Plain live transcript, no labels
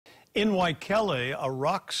In Waikele, a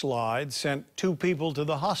rock slide sent 2 people to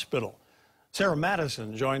the hospital. Sarah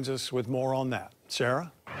Madison joins us with more on that.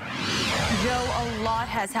 Sarah? Joe, a lot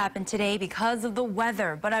has happened today because of the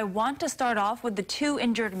weather, but I want to start off with the 2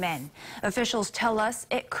 injured men. Officials tell us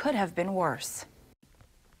it could have been worse.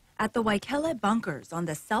 At the Waikele bunkers on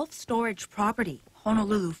the self-storage property,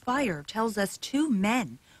 Honolulu Fire tells us 2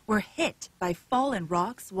 men were hit by fallen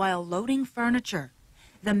rocks while loading furniture.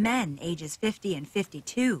 The men, ages 50 and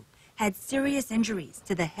 52, had serious injuries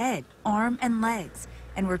to the head, arm, and legs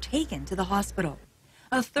and were taken to the hospital.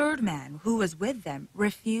 A third man who was with them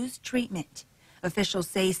refused treatment. Officials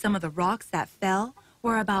say some of the rocks that fell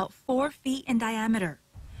were about 4 feet in diameter.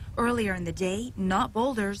 Earlier in the day, not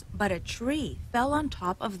boulders, but a tree fell on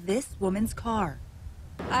top of this woman's car.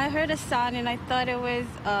 I heard a sound and I thought it was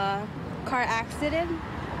a car accident.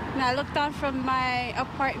 And I looked down from my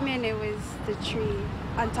apartment, it was the tree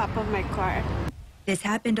on top of my car. This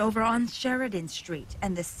happened over on Sheridan Street,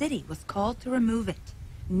 and the city was called to remove it.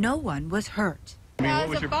 No one was hurt. I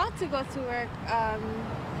was about to go to work.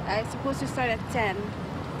 I was supposed to start at 10.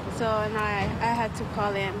 So and I had to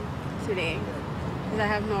call in today because I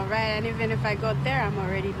have no ride. And even if I go there, I'm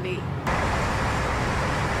already late.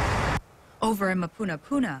 Over in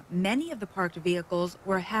Mapunapuna, many of the parked vehicles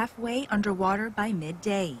were halfway underwater by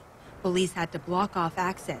midday. Police had to block off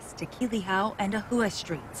access to Kilihau and Ahua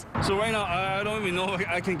streets. So right now, I don't even know if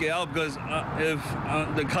I can get out because if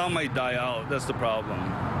the car might die out, that's the problem.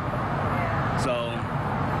 So,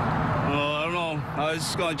 I don't know. I was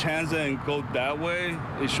just going to chance it and go that way.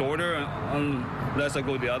 It's shorter unless I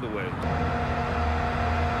go the other way.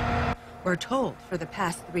 We're told for the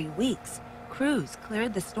past 3 weeks, crews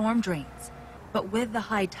cleared the storm drains. But with the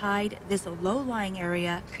high tide, this low-lying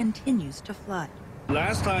area continues to flood.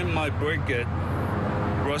 Last time my brake get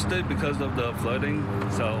rusted because of the flooding,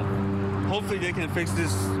 so hopefully they can fix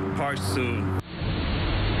this part soon.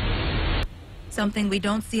 Something we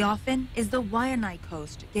don't see often is the Waianae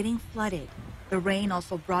coast getting flooded. The rain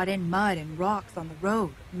also brought in mud and rocks on the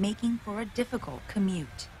road, making for a difficult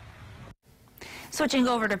commute. Switching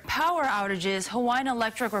over to power outages, Hawaiian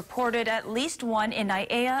Electric reported at least one in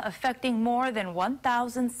Aiea, affecting more than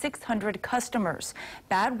 1,600 customers.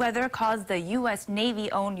 Bad weather caused the U.S.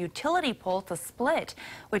 Navy-owned utility pole to split,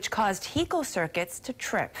 which caused HECO circuits to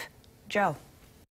trip. Joe.